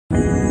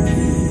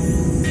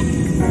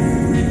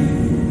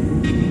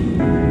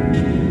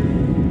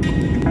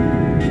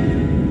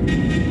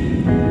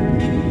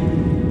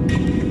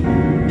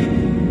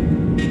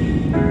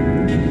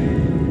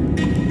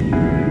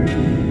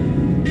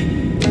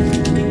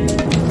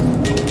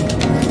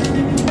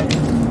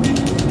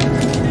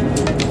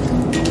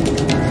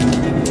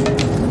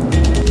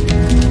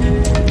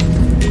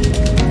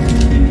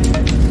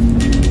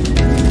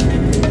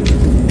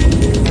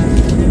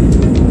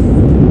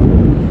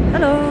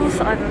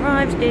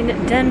arrived in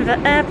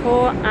Denver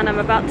airport and I'm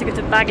about to go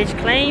to baggage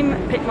claim,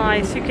 pick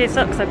my suitcase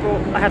up because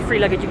I had free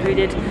luggage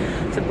included,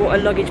 so I bought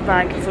a luggage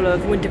bag full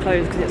of winter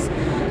clothes because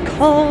it's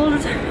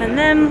cold, and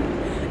then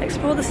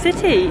explore the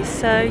city.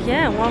 So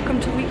yeah, welcome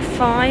to week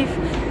 5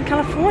 in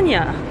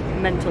California.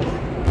 Mental.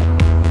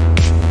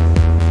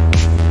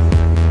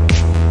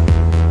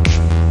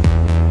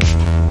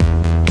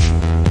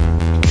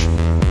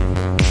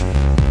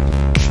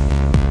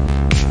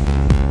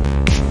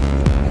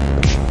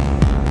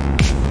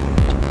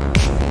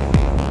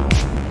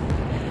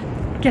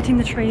 Getting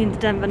the train into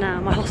Denver now.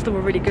 My hostel were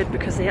really good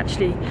because they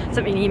actually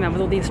sent me an email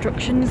with all the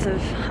instructions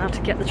of how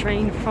to get the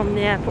train from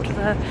the airport to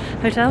the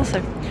hotel,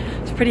 so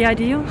it's pretty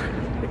ideal.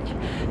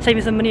 Which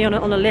saves some money on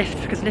a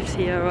lift because lifts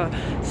here are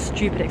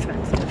stupid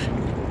expensive.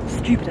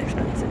 Stupid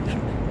expensive.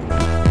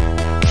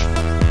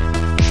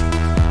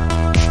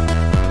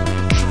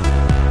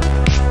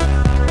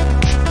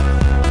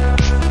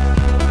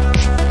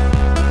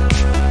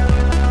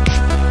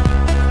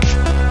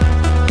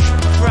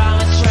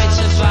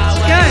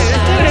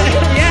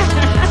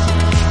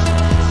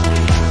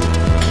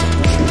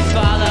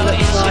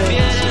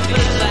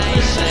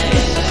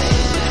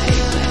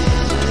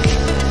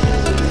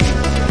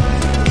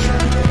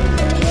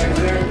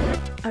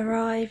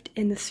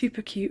 In the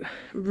super cute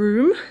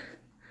room,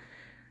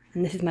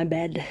 and this is my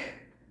bed.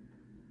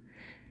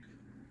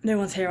 No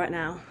one's here right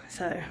now,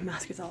 so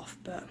mask is off,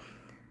 but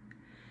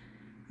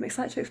I'm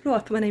excited to explore.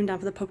 I've put my name down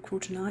for the pub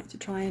crawl tonight to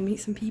try and meet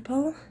some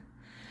people.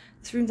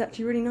 This room's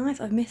actually really nice.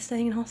 I've missed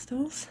staying in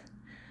hostels.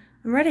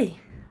 I'm ready.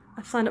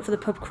 I've signed up for the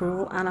pub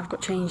crawl and I've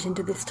got changed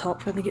into this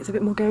top. I think it's a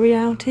bit more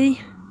go-outy.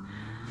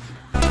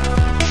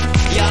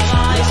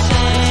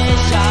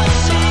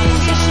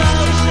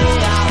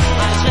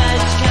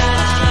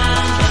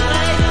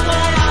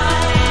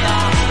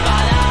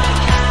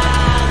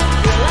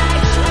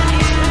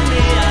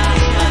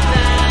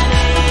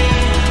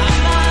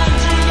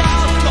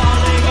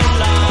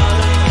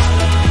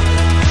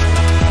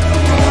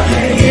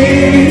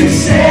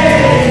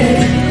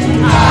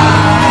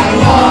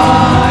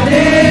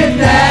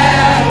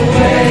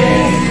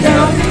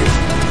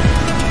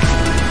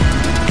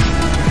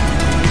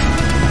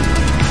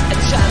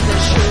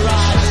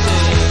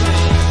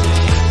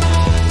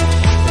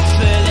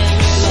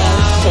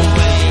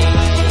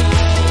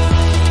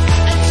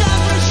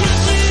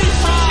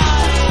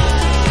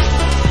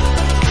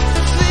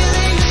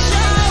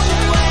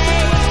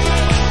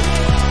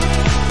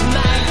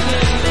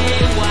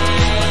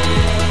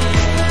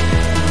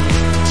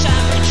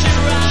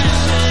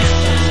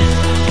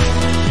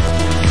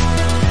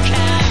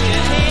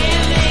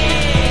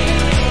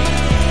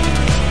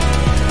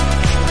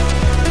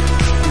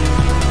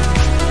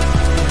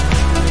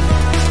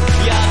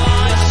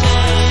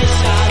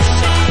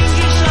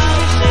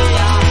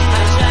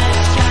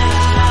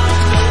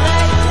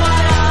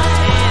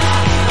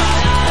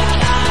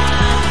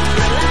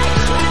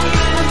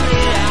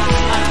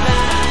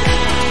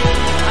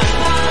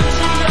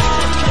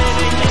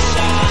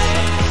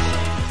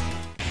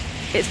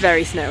 It's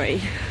very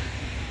snowy.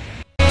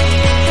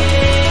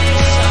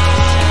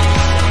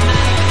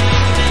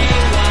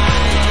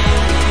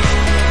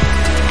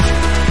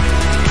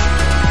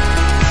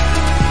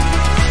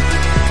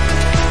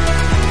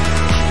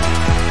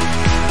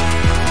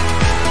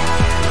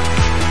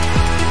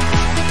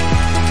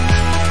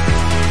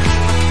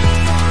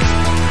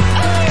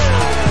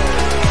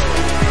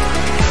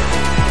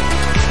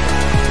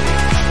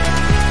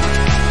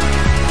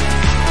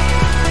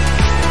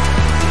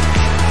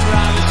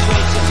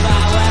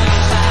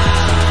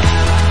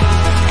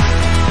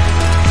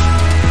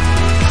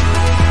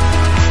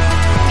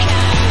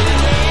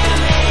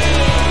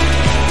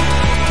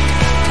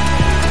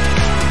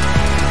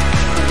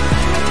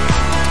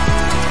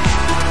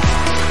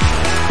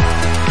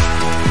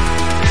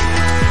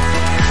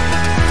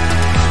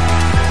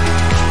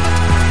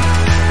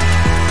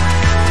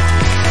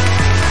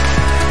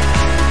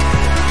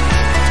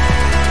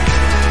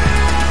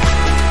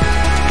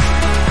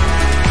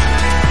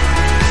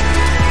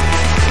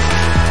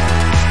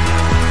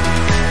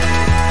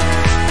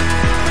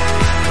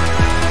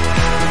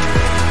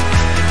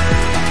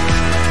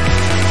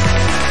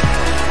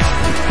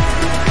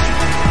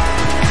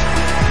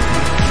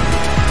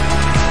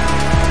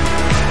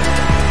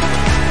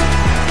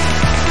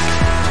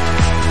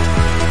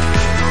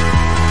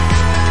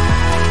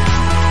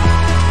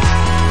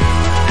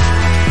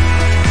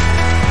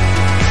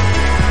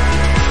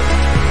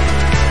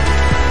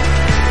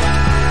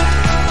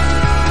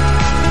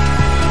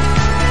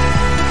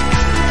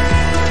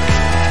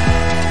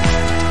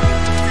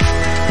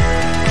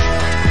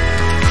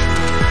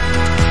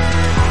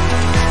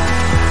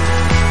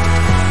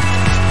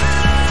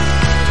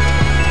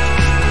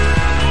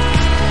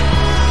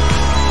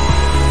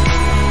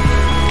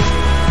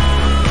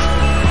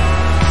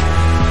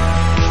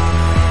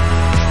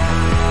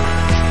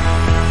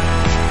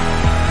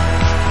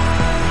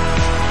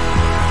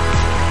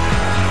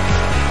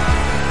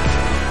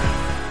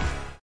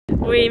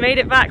 We made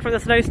it back from the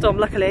snowstorm,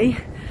 luckily,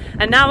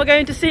 And now we're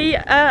going to see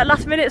a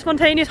last minute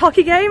spontaneous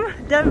hockey game.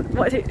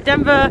 What is it?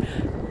 Denver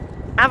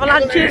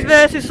Avalanches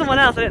versus someone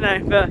else, I don't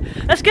know, but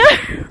let's go!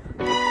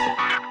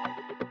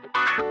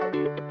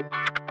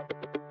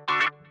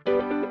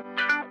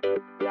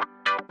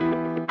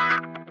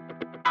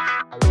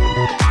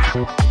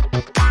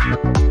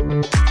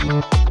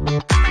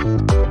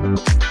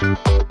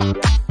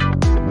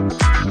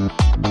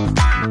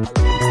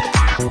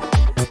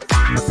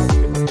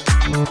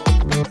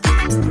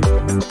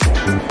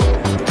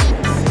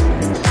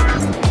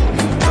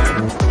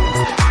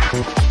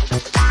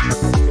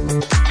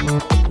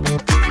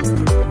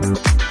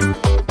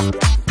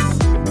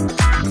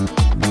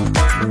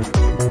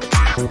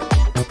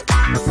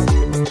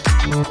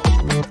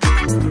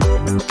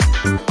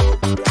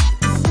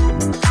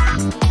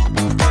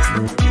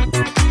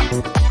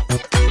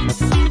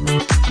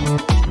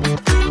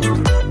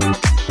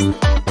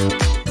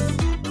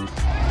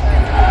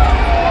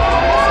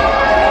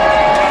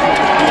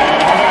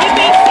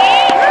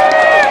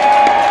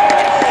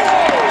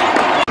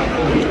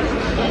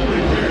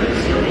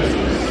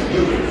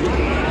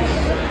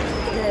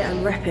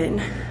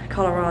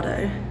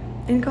 Colorado,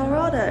 in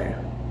Colorado.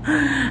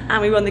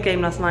 And we won the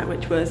game last night,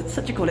 which was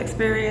such a cool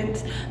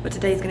experience. But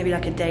today's going to be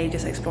like a day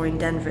just exploring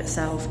Denver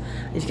itself.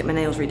 I need to get my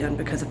nails redone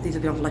because these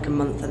have been on for like a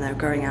month and they're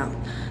growing out.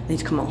 I need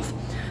to come off.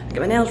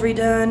 Get my nails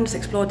redone, just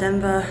explore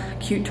Denver.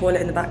 Cute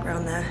toilet in the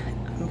background there.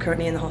 I'm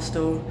currently in the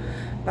hostel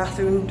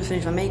bathroom, just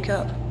finished my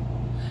makeup.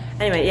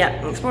 Anyway, yeah,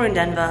 I'm exploring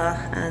Denver,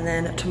 and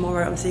then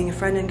tomorrow I'm seeing a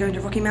friend and going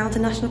to Rocky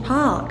Mountain National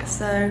Park.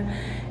 So,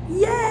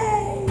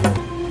 yay!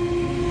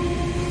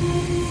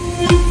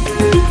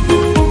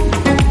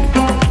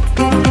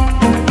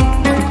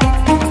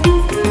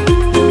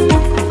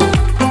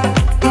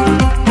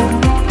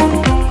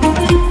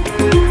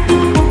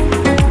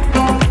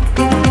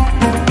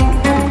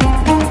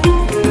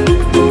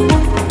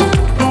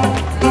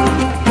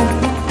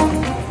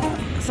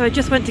 So I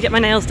just went to get my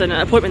nails done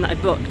at an appointment that I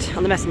booked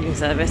on the messaging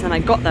service, and I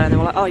got there and they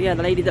were like, oh yeah,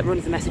 the lady that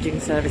runs the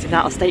messaging service is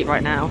out of state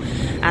right now,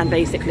 and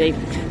basically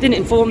didn't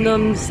inform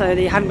them, so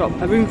they haven't got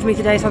a room for me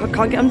today, so I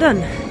can't get them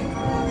done,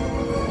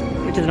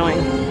 which is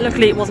annoying.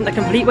 Luckily it wasn't a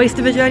complete waste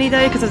of a journey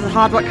though, because there's a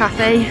Hard Rock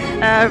Cafe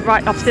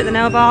right opposite the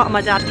nail bar, and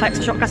my dad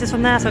collects shot glasses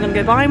from there, so I'm going to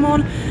go buy him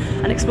one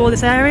and explore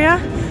this area.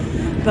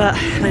 But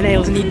my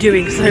nails need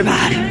doing so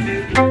bad.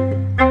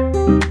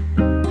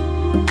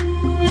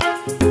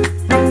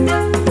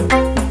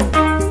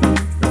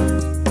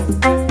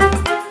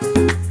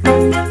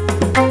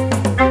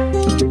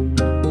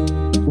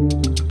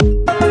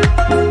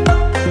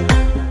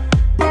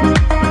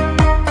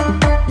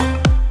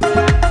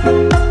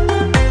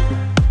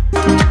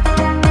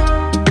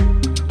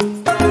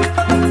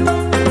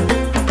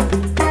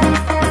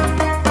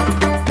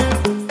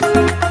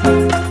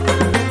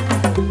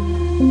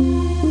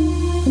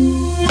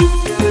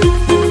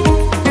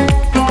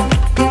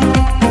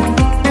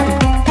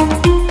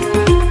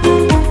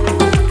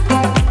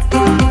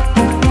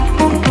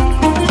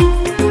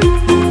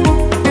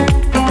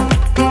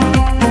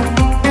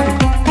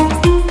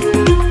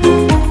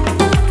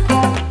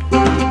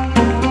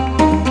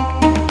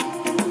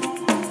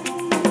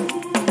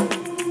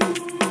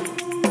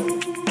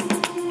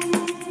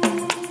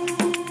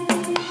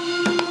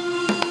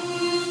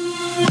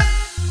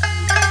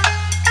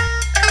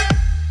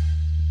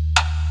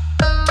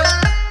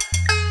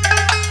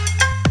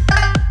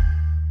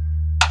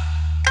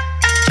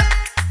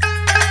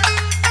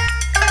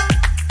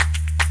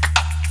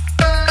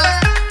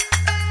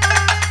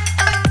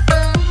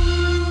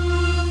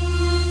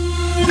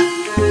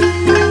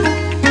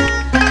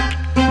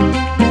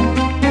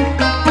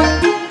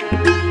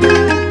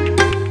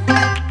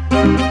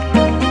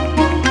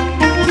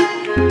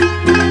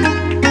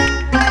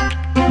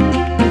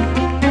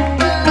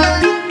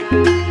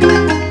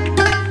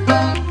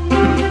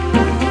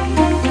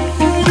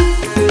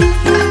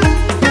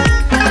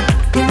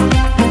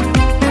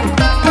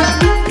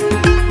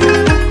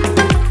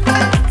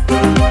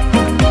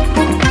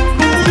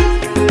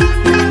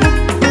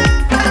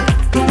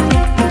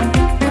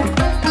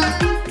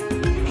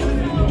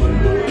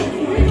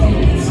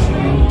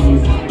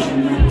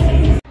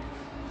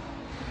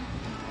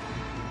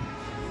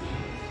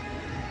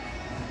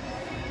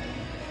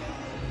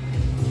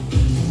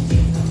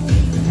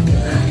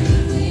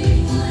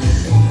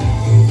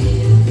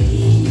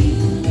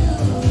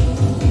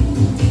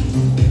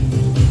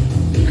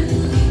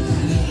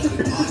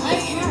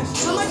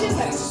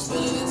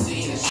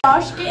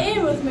 Josh, get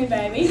in with me,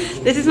 baby.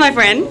 This is my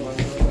friend.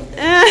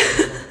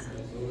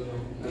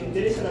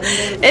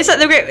 It's like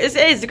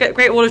the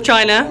Great Wall of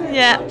China.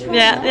 Yeah,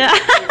 yeah, yeah.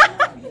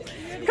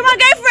 Come on,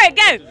 go for it,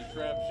 go.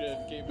 Trap shit,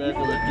 came back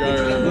with a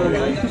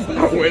jar. I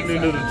went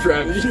into the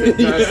trap shit.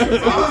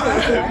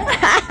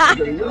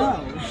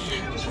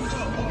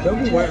 Don't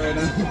be wet right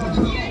now.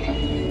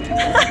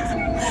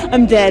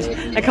 I'm dead.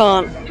 I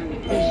can't.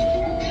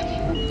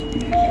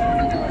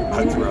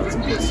 I threw out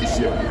some pussy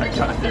shit when I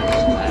got there.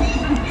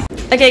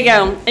 Okay,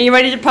 girl, are you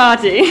ready to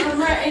party? I'm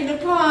ready to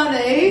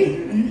party.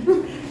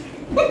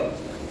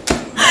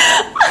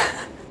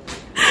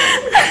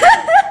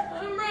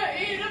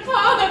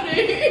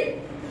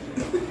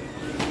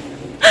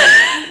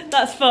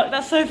 That's fucked.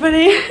 That's so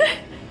funny.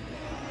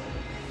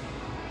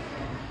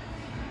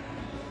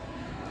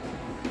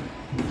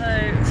 So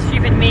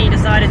stupid me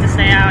decided to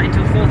stay out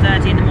until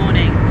 4:30 in the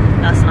morning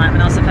last night when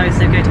I was supposed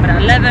to go to bed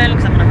at 11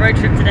 because I'm on a road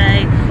trip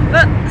today.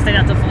 But I stayed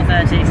out till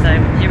 4:30. So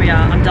here we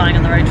are. I'm dying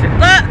on the road trip.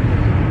 But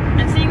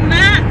I'm seeing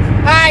Matt.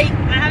 Hi.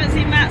 I haven't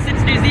seen Matt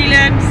since New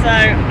Zealand, so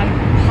I'm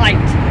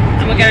hyped.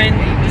 And we're going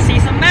to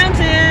see some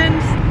mountains.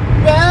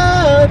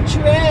 Road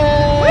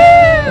trip!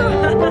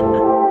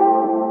 Woo!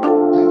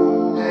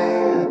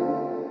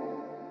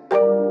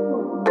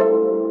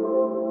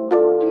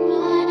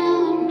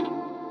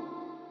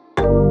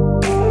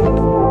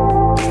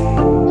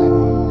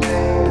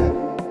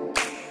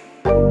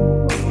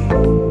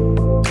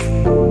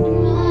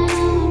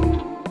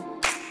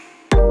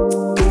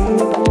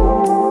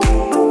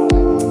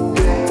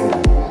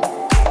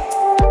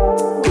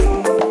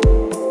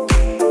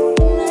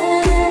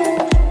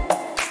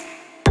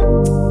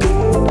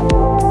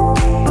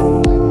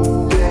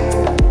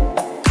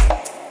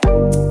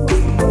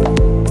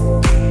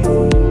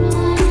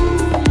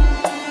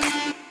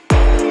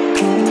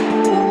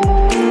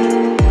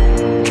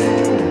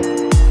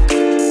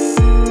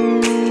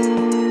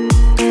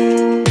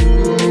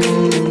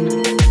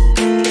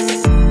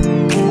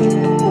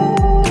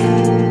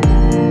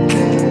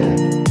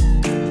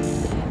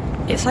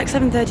 It's like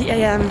 7:30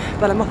 AM,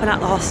 but I'm up and at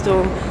the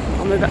hostel.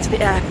 I'll move back to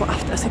the airport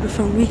after a super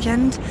fun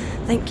weekend.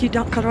 Thank you,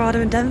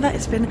 Colorado and Denver.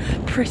 It's been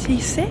pretty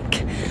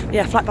sick. But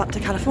yeah, flight back to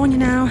California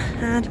now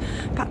and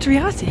back to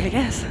reality, I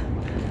guess,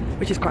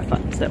 which is quite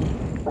fun still.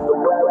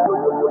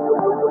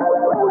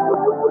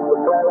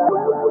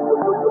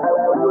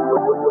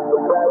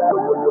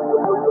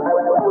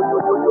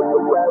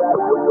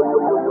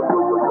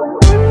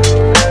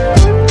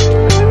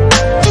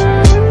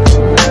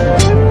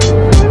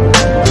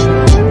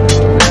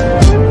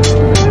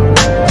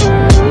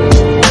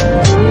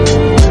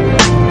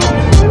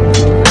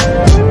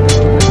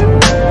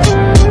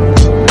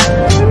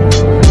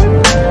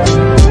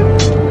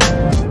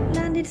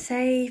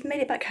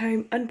 Made it back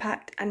home,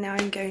 unpacked, and now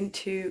I'm going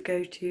to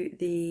go to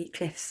the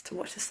cliffs to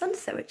watch the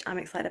sunset, which I'm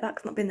excited about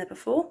because I've not been there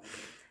before.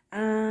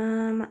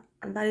 And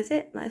that is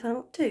it. That is what I'm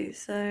up to.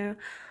 So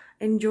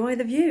enjoy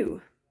the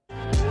view.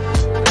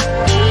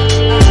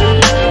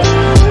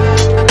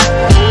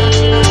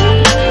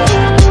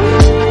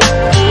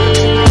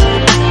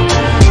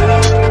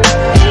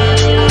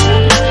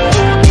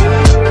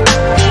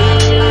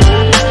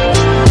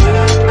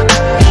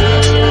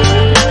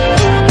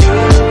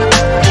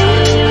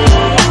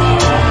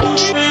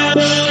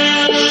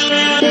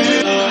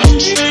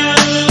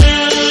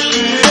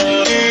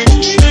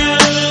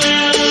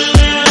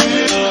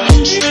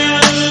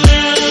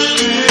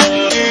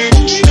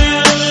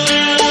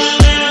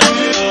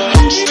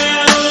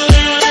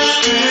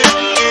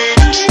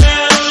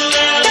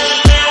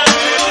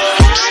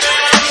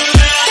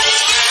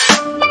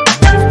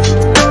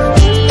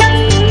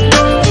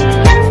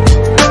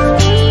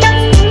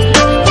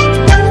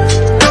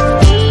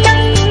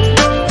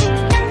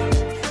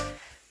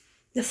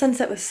 The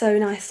sunset was so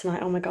nice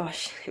tonight. Oh my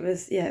gosh, it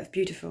was, yeah, it was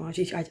beautiful. As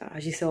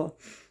you saw,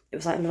 it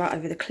was like right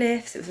over the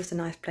cliffs. It was just a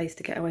nice place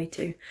to get away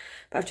to.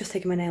 But I've just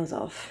taken my nails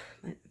off.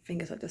 My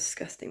fingers are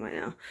disgusting right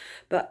now.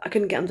 But I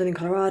couldn't get them done in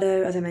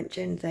Colorado, as I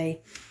mentioned.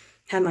 They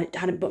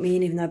hadn't booked me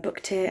in, even though I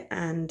booked it.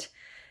 And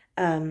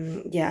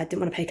yeah, I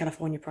didn't want to pay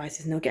California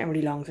prices, and they were getting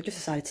really long, so I just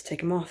decided to take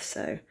them off.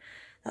 So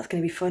that's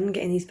going to be fun,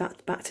 getting these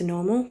back to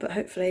normal. But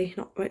hopefully,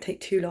 won't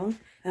take too long.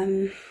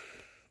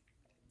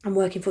 I'm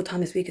working full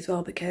time this week as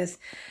well because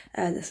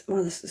one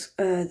of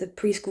the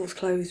preschools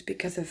closed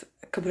because of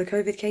a couple of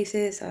COVID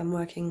cases. So I'm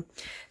working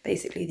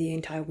basically the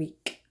entire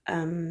week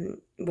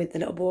with the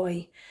little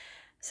boy.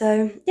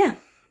 So yeah,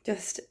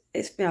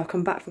 I've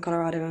come back from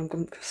Colorado and I'm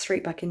going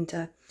straight back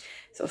into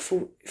sort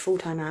of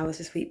full-time hours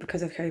this week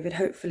because of COVID.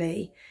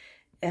 Hopefully,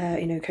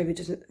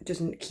 COVID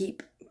doesn't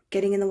keep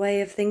getting in the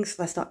way of things.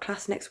 So I start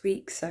class next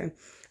week, so I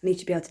need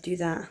to be able to do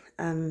that.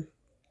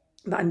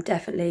 But I'm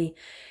definitely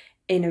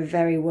in a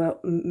very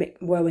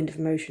whirlwind of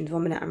emotions.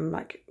 1 minute I'm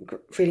like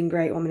feeling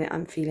great, 1 minute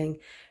I'm feeling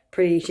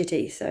pretty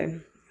shitty. So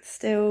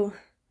still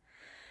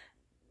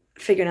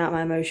figuring out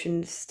my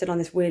emotions, still on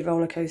this weird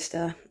roller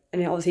coaster.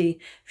 And obviously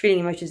feeling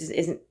emotions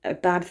isn't a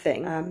bad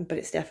thing, but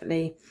it's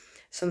definitely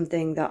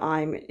something that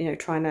I'm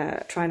trying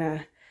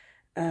to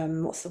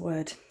what's the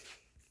word,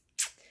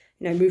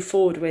 move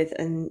forward with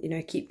and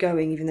keep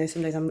going, even though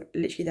some days I'm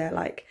literally there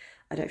like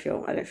I don't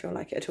feel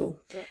like it at all.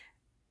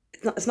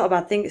 But it's not a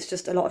bad thing. It's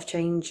just a lot of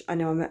change. I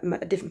know I'm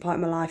at a different part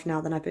of my life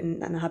now than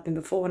I have been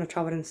before when I've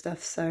travelled and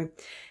stuff. So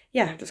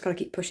yeah, I've just got to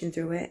keep pushing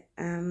through it.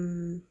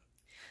 I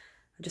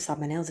just had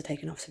my nails are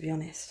taken off, to be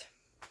honest.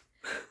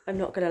 I'm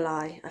not gonna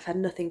lie, I've had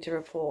nothing to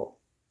report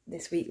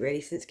this week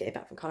really since getting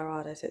back from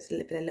Colorado, so it's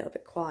been a little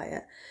bit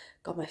quiet.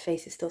 God, my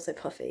face is still so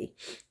puffy.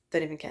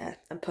 Don't even care.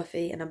 I'm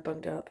puffy and I'm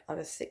bunged up. I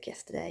was sick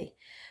yesterday.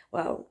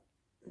 Well,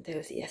 there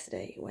was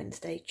yesterday,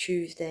 Wednesday,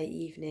 Tuesday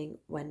evening,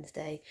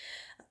 Wednesday.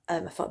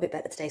 I felt a bit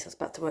better today, so I was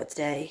back to work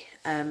today.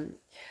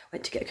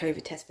 Went to get a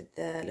COVID test with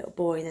the little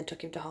boy and then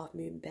took him to Half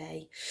Moon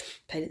Bay,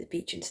 played at the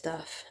beach and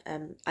stuff.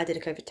 I did a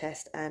COVID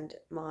test and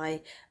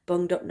my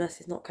bunged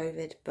upness is not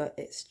COVID, but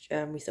it's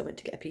we still went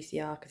to get a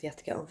PCR because he has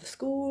to get on for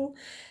school.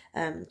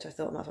 So I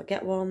thought I might as well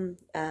get one,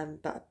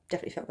 but I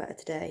definitely felt better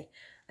today.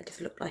 I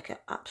just looked like an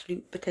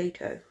absolute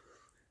potato.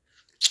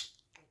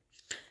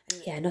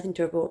 Yeah, nothing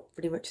to report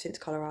pretty much since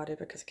Colorado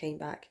because I came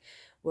back,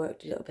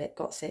 worked a little bit,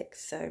 got sick,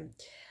 so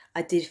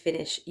I did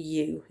finish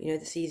You,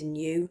 the season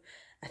You.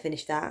 I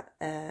finished that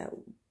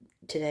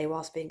today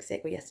whilst being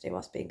sick, or yesterday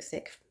whilst being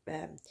sick.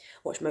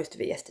 Watched most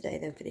of it yesterday,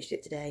 then finished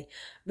it today.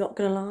 Not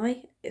gonna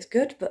lie, it's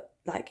good, but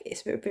like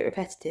it's a bit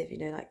repetitive,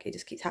 like it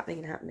just keeps happening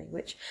and happening,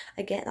 which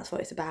I get, that's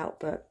what it's about,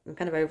 but I'm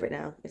kind of over it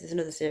now. If there's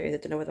another series, I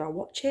don't know whether I'll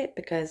watch it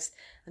because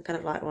I'm kind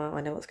of like, well,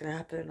 I know what's gonna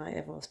happen. Like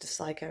everyone's just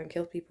psycho and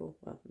kill people.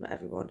 Well, not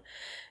everyone.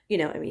 You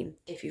know what I mean?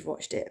 If you've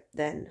watched it,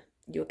 then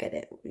you'll get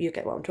it. You'll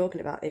get what I'm talking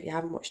about. If you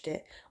haven't watched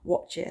it,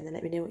 watch it and then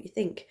let me know what you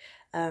think.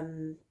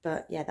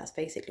 But yeah, that's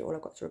basically all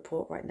I've got to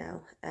report right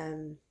now.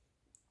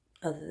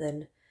 Other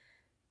than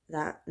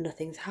that,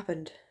 nothing's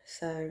happened.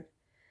 So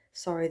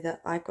sorry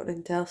that I've got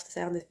nothing else to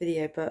say on this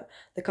video, but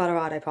the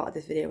Colorado part of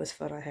this video was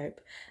fun, I hope.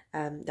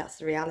 That's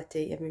the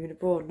reality of moving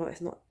abroad.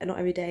 Not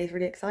every day is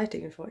really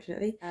exciting,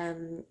 unfortunately.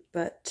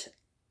 But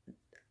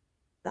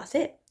that's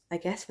it, I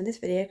guess, from this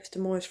video, because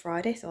tomorrow's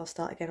Friday, so I'll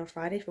start again on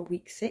Friday for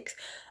week 6.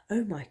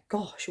 Oh my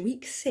gosh,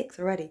 week 6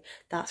 already.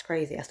 That's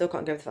crazy. I still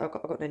can't go over the I've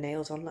got no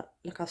nails on.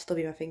 Look how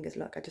stubby my fingers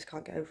look. I just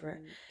can't get over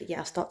it. But yeah,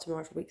 I'll start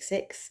tomorrow for week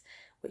 6,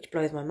 which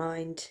blows my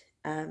mind.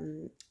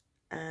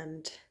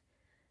 And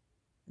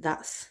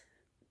that's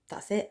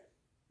it.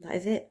 That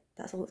is it.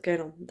 That's all that's going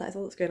on. That is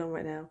all that's going on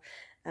right now.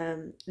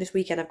 This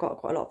weekend I've got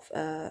quite a lot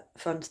of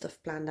fun stuff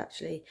planned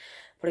actually.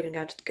 Probably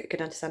going to go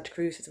down to Santa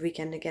Cruz for the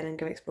weekend again and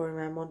go exploring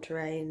around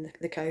Monterey and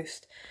the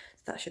coast.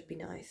 So that should be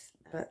nice.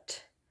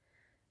 But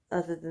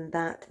other than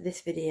that,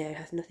 this video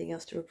has nothing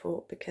else to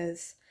report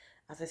because,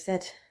 as I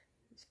said,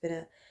 it's been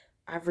an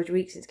average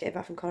week since getting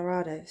back from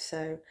Colorado.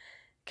 So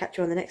catch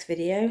you on the next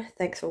video.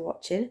 Thanks for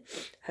watching.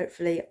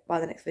 Hopefully by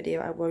the next video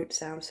I won't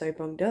sound so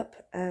bunged up.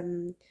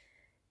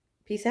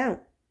 Peace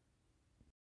out.